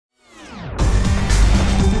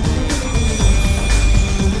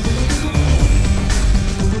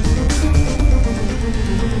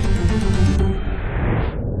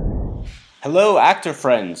Hello actor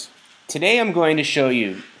friends! Today I'm going to show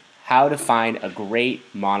you how to find a great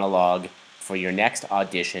monologue for your next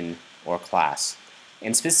audition or class,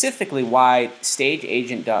 and specifically why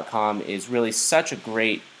StageAgent.com is really such a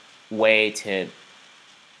great way to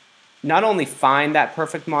not only find that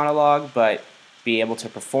perfect monologue but be able to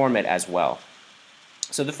perform it as well.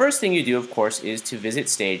 So the first thing you do, of course, is to visit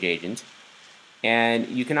StageAgent, and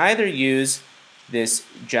you can either use this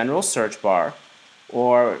general search bar,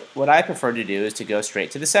 or what I prefer to do is to go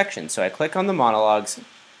straight to the section. So I click on the monologues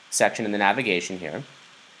section in the navigation here,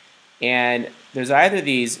 and there's either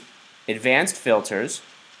these advanced filters,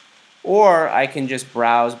 or I can just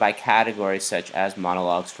browse by category such as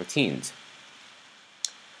monologues for teens.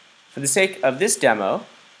 For the sake of this demo,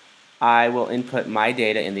 I will input my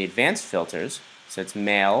data in the advanced filters, so it's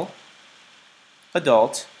male,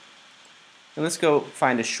 adult, and let's go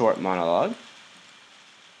find a short monologue,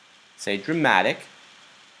 say dramatic,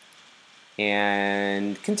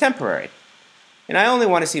 and contemporary. And I only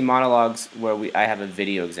want to see monologues where I have a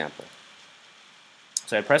video example.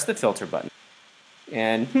 So I press the filter button,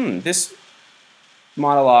 and this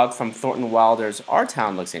monologue from Thornton Wilder's Our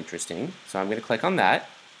Town looks interesting, so I'm going to click on that.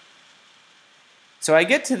 So I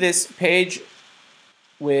get to this page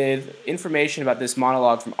with information about this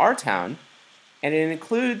monologue from Our Town, and it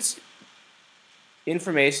includes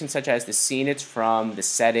information such as the scene it's from, the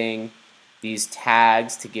setting, these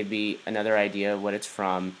tags to give me another idea of what it's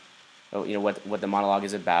from, what the monologue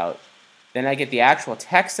is about. Then I get the actual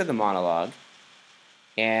text of the monologue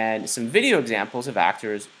and some video examples of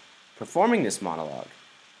actors performing this monologue.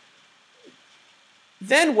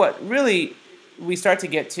 Then we start to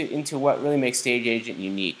get into what really makes StageAgent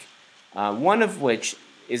unique. One of which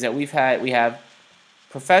is that we have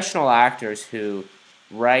professional actors who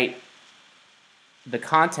write the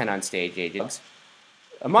content on StageAgent.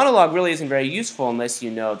 A monologue really isn't very useful unless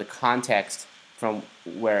you know the context from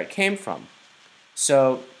where it came from.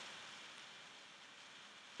 So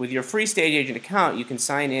with your free StageAgent account, you can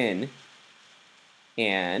sign in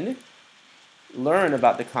and learn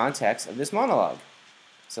about the context of this monologue.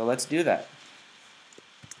 So let's do that.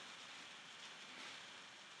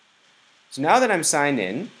 So now that I'm signed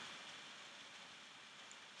in,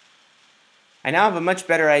 I now have a much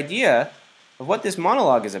better idea of what this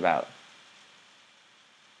monologue is about.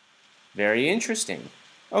 Very interesting.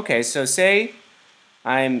 Okay, so say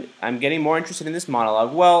I'm getting more interested in this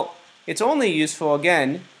monologue. Well, it's only useful,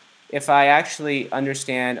 again, if I actually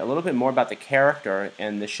understand a little bit more about the character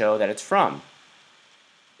and the show that it's from.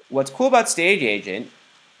 What's cool about StageAgent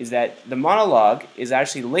is that the monologue is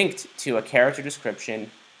actually linked to a character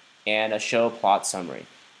description and a show plot summary.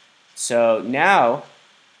 So now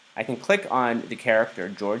I can click on the character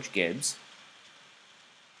George Gibbs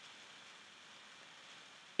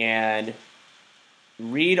and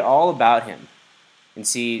read all about him and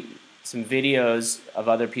see some videos of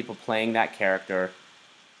other people playing that character,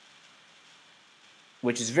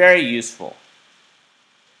 which is very useful.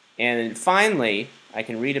 And finally, I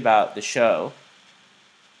can read about the show,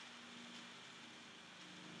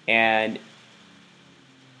 and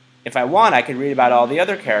if I want, I can read about all the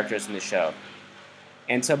other characters in the show.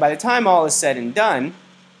 And so by the time all is said and done,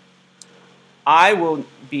 I will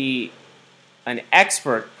be an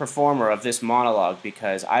expert performer of this monologue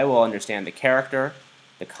because I will understand the character,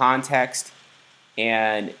 the context,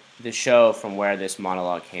 and the show from where this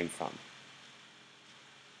monologue came from.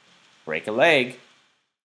 Break a leg.